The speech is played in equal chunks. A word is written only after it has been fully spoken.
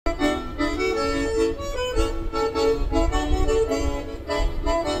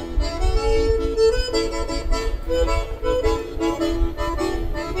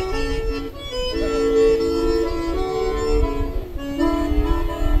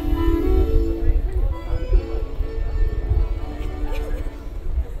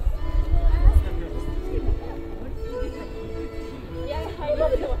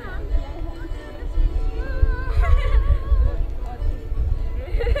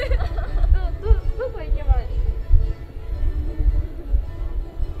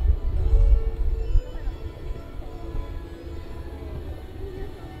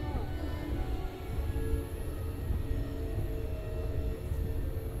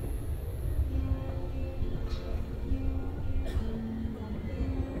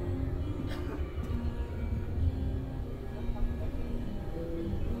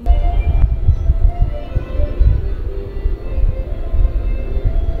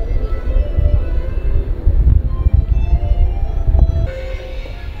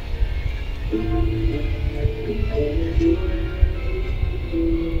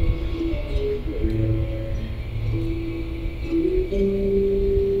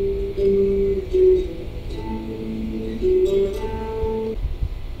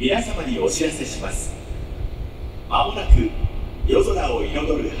知らせします。まもなく夜空を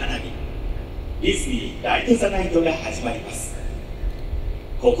彩る花火、ディズニーライトザナイトが始まります。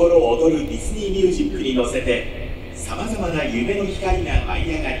心躍るディズニーミュージックに乗せて、さまざまな夢の光が舞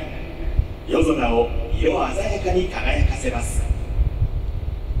い上がり、夜空を色鮮やかに輝かせます。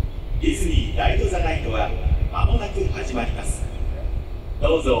ディズニーライトザナイトはまもなく始まります。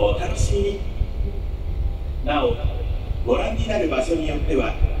どうぞお楽しみに。なお、ご覧になる場所によって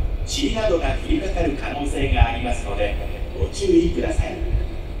は塵などが降りかかる可能性がありますので、ご注意ください。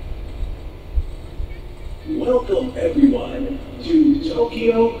 Welcome everyone to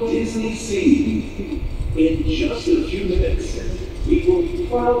Tokyo DisneySea. In just a few minutes, we will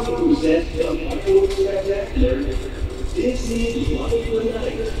proudly present the fireworks spectacular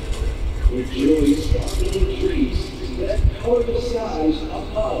DisneyLighttheNight. Enjoy sparkling trees that color the skies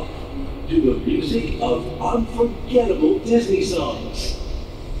above to the music of unforgettable Disney songs.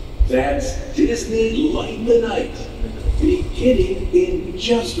 That's DisneyLighttheNight, beginning in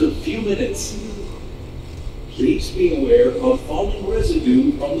just a few minutes. Please be aware of falling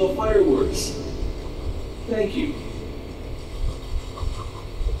residue from the fireworks. Thank you.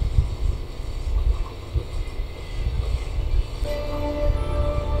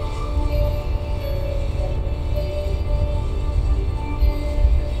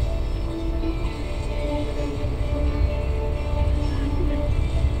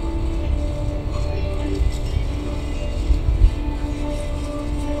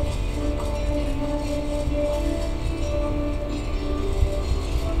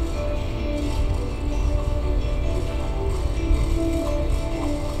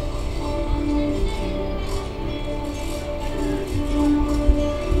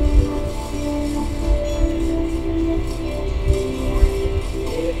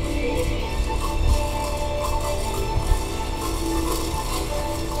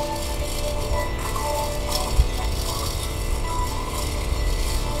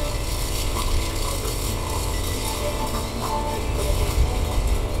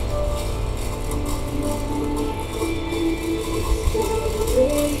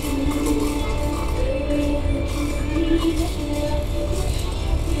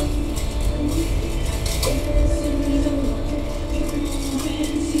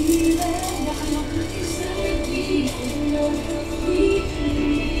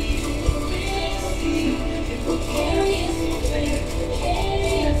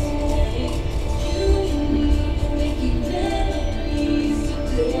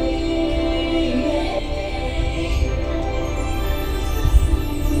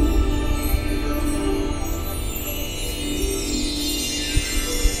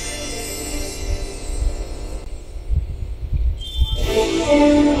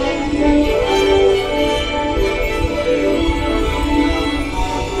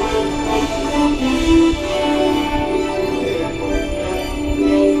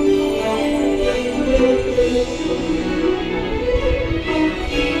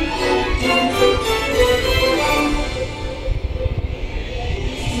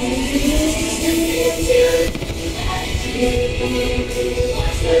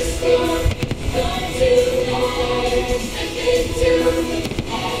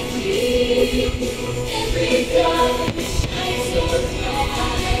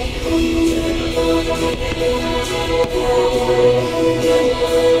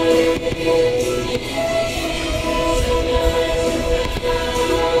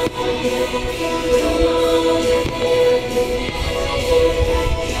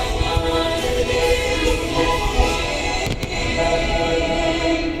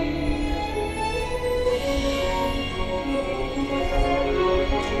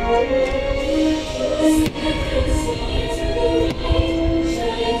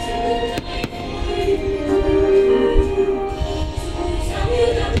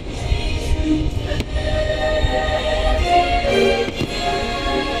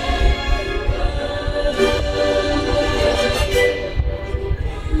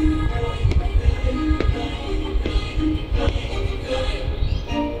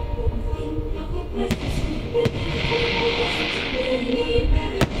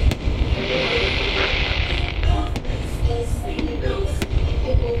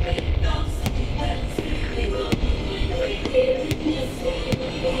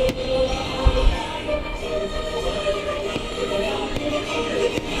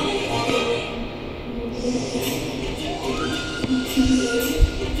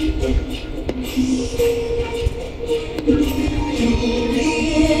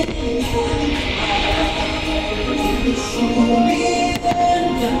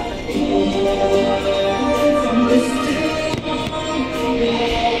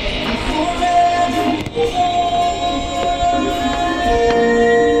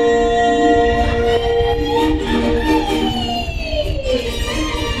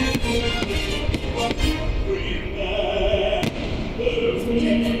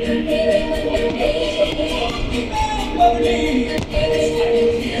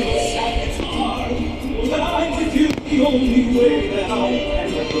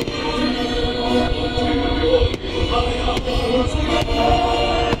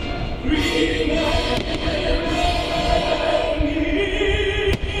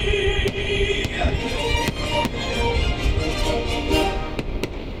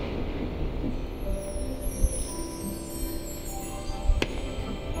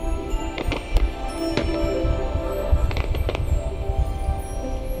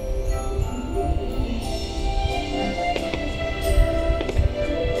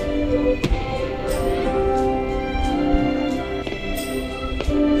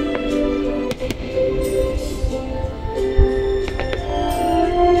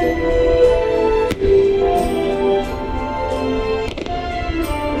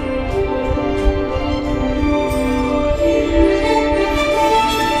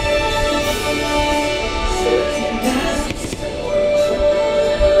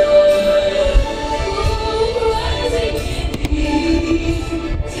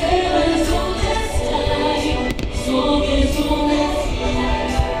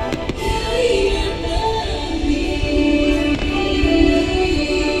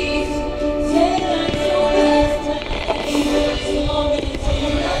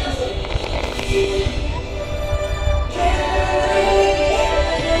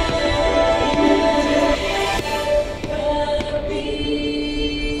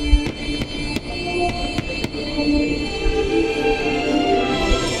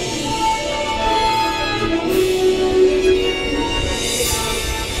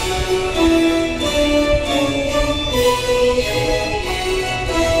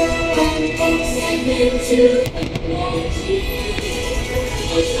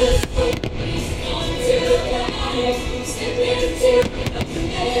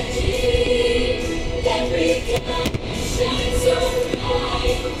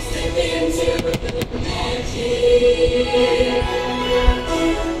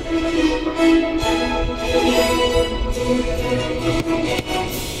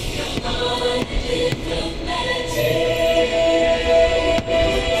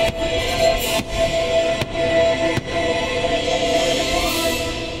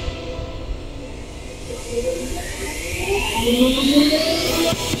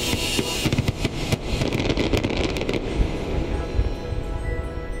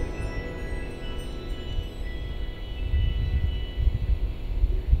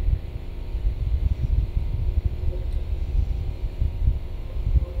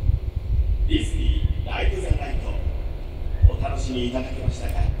 ディズニーライトザナイト、お楽しみいただけました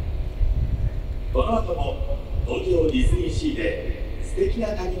か？この後も東京ディズニーシーで素敵な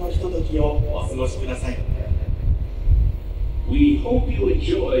旅のひとときをお過ごしください。 We hope you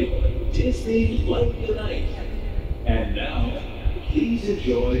enjoy DisneyLighttheNight. And now, please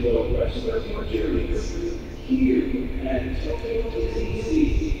enjoy the rest of your journeys here at Tokyo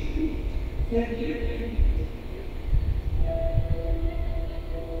DisneySea. Thank you.